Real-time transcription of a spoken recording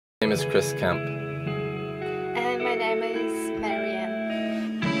My name is Chris Kemp. And my name is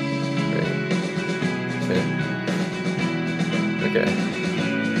Marianne. Great. Okay.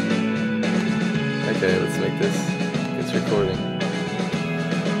 Okay, let's make this. It's recording.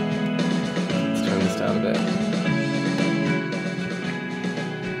 Let's turn this down a bit.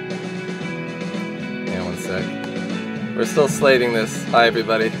 Yeah, one sec. We're still slating this. Hi,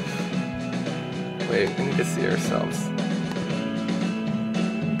 everybody. Wait, we need to see ourselves.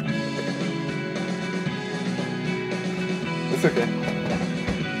 It's okay.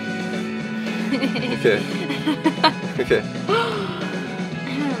 Okay. Okay.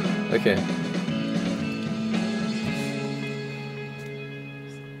 Okay.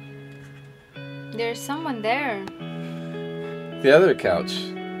 There's someone there. The other couch.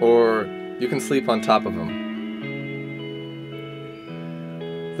 Or you can sleep on top of them.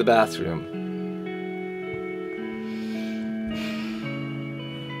 The bathroom.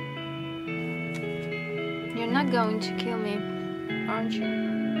 You're not going to kill me, aren't you?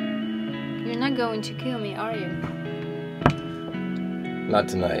 You're not going to kill me, are you? Not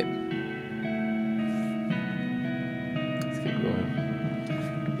tonight. Let's keep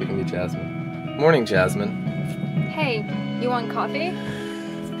going. You can be Jasmine. Morning, Jasmine. Hey, you want coffee?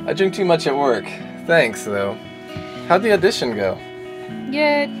 I drink too much at work. Thanks, though. How'd the audition go?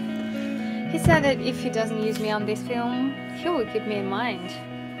 Good. He said that if he doesn't use me on this film, he will keep me in mind.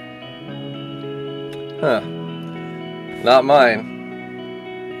 Huh. Not mine.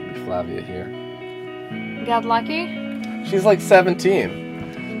 Flavia here. Got lucky? She's like 17.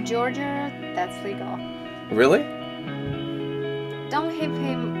 In Georgia, that's legal. Really? Don't give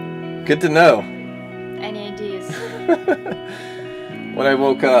him Good to know. any ideas. When I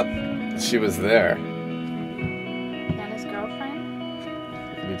woke up, she was there. Piano's girlfriend?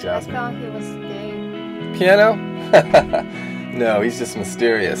 Could be I Jasmine. thought he was gay. Piano? No, he's just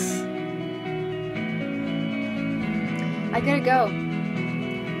mysterious. I gotta go.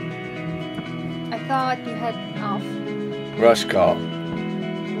 I thought you had off. Rush call.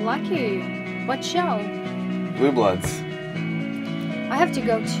 Lucky. What show? Blue Bloods. I have to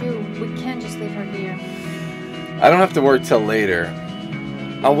go too. We can't just leave her here. I don't have to work till later.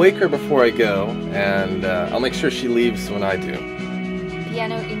 I'll wake her before I go, and I'll make sure she leaves when I do.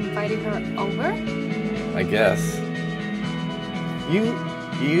 Piano invited her over? I guess. You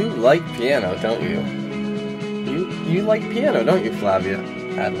like piano, don't you? You like piano, don't you, Flavia?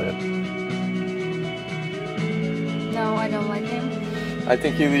 Adlib. No, I don't like him. I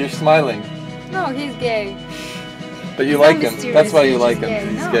think you're smiling, No, he's gay. but you He's like not him. mysterious, That's why you he's like just him.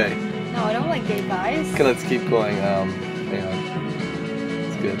 gay. He's No. gay. No, I don't like gay guys. Okay, let's keep going. Hang on.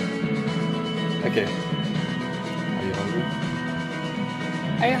 It's good. Okay. Are you hungry?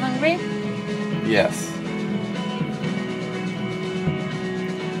 Are you hungry? Yes.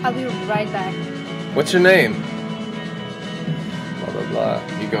 I'll be right back. What's your name? Blah, blah,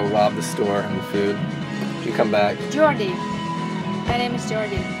 blah. You go rob the store and the food. You come back. Jordy. My name is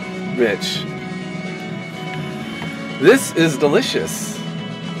Jordy. Rich. This is delicious.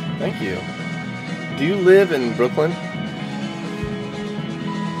 Thank you. Do you live in Brooklyn?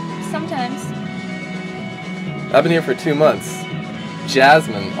 Sometimes. I've been here for 2 months.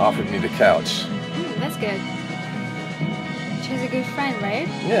 Jasmine offered me the couch. That's good. She's a good friend, right?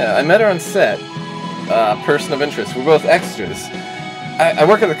 Yeah, I met her on set. Person of interest. We're both extras. I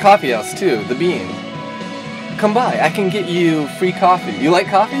work at the coffee house too, The Bean. Come by. I can get you free coffee. You like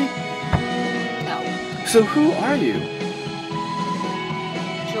coffee? No. So who are you?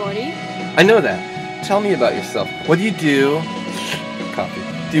 Jordy? I know that. Tell me about yourself. What do you do? Coffee.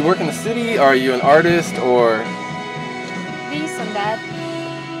 Do you work in the city? Are you an artist or? This and that.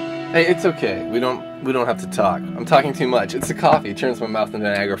 Hey, it's okay. We don't have to talk. I'm talking too much. It's the coffee. It turns my mouth into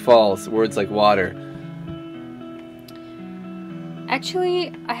Niagara Falls. Words like water.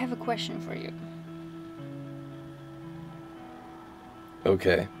 Actually, I have a question for you.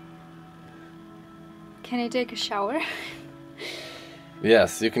 Okay. Can I take a shower?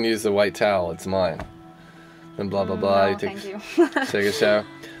 Yes, you can use the white towel. It's mine. Then blah blah blah. No, You take thank you. take a shower.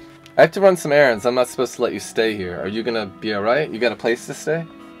 I have to run some errands. I'm not supposed to let you stay here. Are you gonna be alright? You got a place to stay?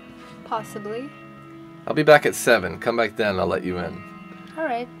 Possibly. I'll be back at 7. Come back then. I'll let you in.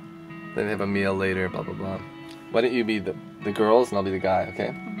 Alright. Then have a meal later. Blah blah blah. Why don't you be the girls and I'll be the guy?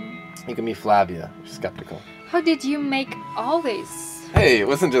 Okay. You can be Flavia. You're skeptical. How did you make all this? Hey, it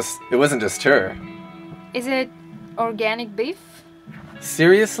wasn't just her. Is it organic beef?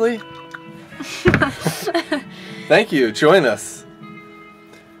 Seriously? Thank you. Join us.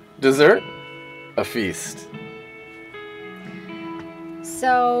 Dessert? A feast.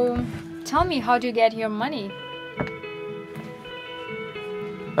 So, tell me, how do you get your money?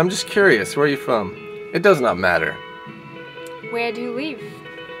 I'm just curious. Where are you from? It does not matter. Where do you live?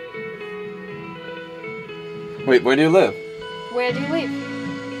 Wait, where do you live? Where do you live?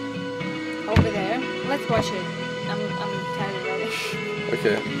 Over there. Let's watch it. I'm tired already.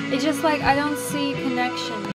 Okay. It's just like I don't see connection.